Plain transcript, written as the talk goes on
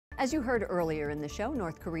As you heard earlier in the show,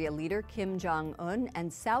 North Korea leader Kim Jong-un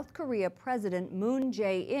and South Korea President Moon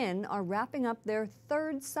Jae-in are wrapping up their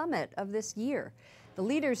third summit of this year. The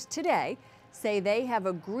leaders today say they have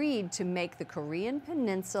agreed to make the Korean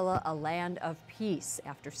Peninsula a land of peace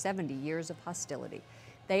after 70 years of hostility.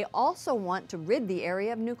 They also want to rid the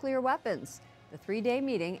area of nuclear weapons. The three-day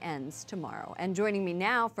meeting ends tomorrow. And joining me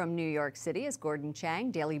now from New York City is Gordon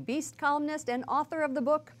Chang, Daily Beast columnist and author of the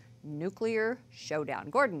book Nuclear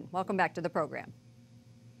Showdown. Gordon, welcome back to the program.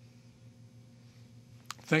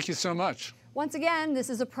 Thank you so much. Once again,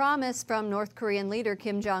 this is a promise from North Korean leader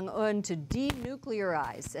Kim Jong-un to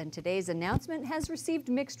denuclearize, and today's announcement has received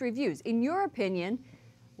mixed reviews. In your opinion,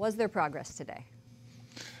 was there progress today?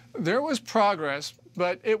 There was progress,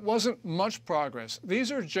 but it wasn't much progress.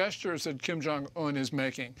 These are gestures that Kim Jong-un is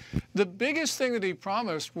making. The biggest thing that he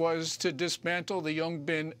promised was to dismantle the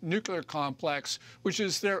Yongbin nuclear complex, which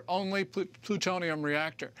is their only plutonium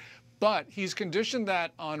reactor. But he's conditioned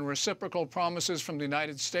that on reciprocal promises from the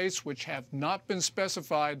United States, which have not been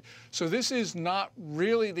specified. So this is not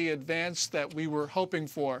really the advance that we were hoping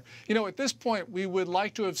for. You know, at this point, we would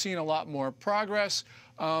like to have seen a lot more progress.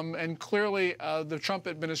 And clearly, the Trump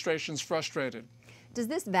administration's frustrated. Does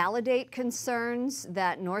this validate concerns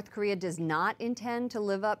that North Korea does not intend to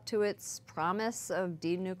live up to its promise of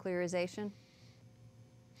denuclearization?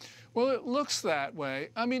 Well, it looks that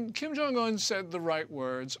way. I mean, Kim Jong-un said the right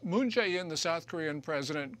words. Moon Jae-in, the South Korean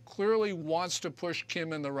president, clearly wants to push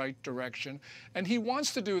Kim in the right direction. And he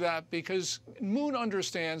wants to do that because Moon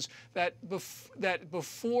understands that,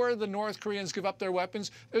 before the North Koreans give up their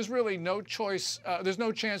weapons, there's really no choice, there's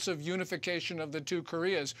no chance of unification of the two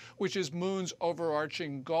Koreas, which is Moon's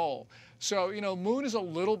overarching goal. So, you know, Moon is a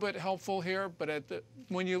little bit helpful here, but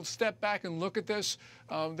when you step back and look at this,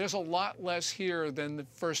 there's a lot less here than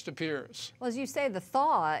first appears. Well, as you say, the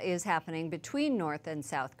thaw is happening between North and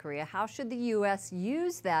South Korea. How should the U.S.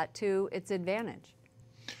 use that to its advantage?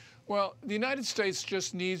 Well, the United States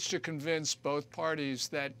just needs to convince both parties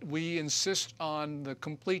that we insist on the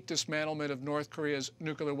complete dismantlement of North Korea's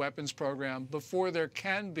nuclear weapons program before there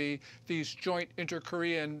can be these joint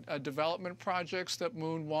inter-Korean development projects that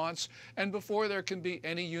Moon wants, and before there can be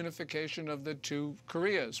any unification of the two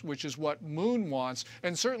Koreas, which is what Moon wants,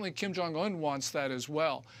 and certainly Kim Jong-un wants that as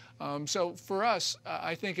well. So for us,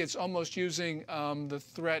 I think it's almost using the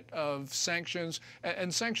threat of sanctions,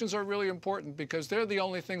 and sanctions are really important because they're the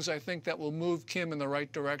only things I think that will move Kim in the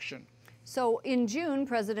right direction. So in June,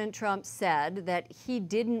 President Trump said that he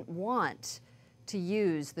didn't want to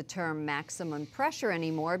use the term maximum pressure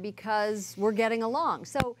anymore because we're getting along.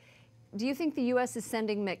 So do you think the U.S. is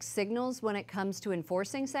sending mixed signals when it comes to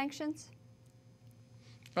enforcing sanctions?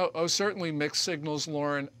 Oh, certainly mixed signals,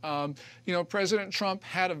 Lauren. You know, President Trump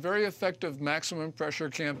had a very effective maximum pressure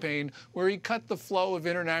campaign where he cut the flow of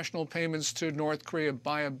international payments to North Korea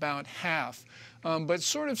by about half. But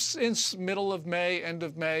sort of since middle of May, end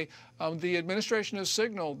of May, the administration has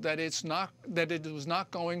signaled that it was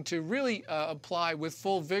not going to really apply with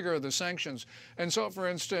full vigor the sanctions. And so, for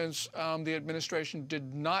instance, the administration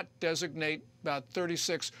did not designate about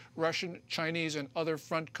 36 Russian, Chinese, and other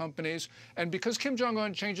front companies. And because Kim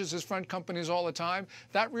Jong-un changes his front companies all the time,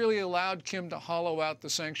 that really allowed Kim to hollow out the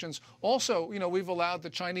sanctions. Also, you know, we've allowed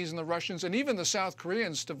the Chinese and the Russians and even the South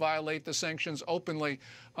Koreans to violate the sanctions openly.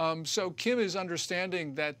 So Kim is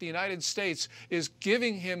understanding that the United States is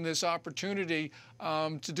giving him this opportunity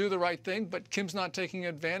to do the right thing, but Kim's not taking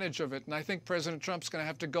advantage of it. And I think President Trump's going to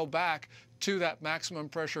have to go back to that maximum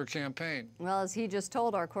pressure campaign. Well, as he just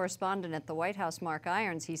told our correspondent at the White House, Mark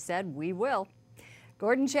Irons, he said, "We will."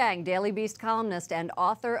 Gordon Chang, Daily Beast columnist and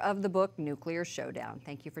author of the book Nuclear Showdown.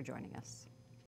 Thank you for joining us.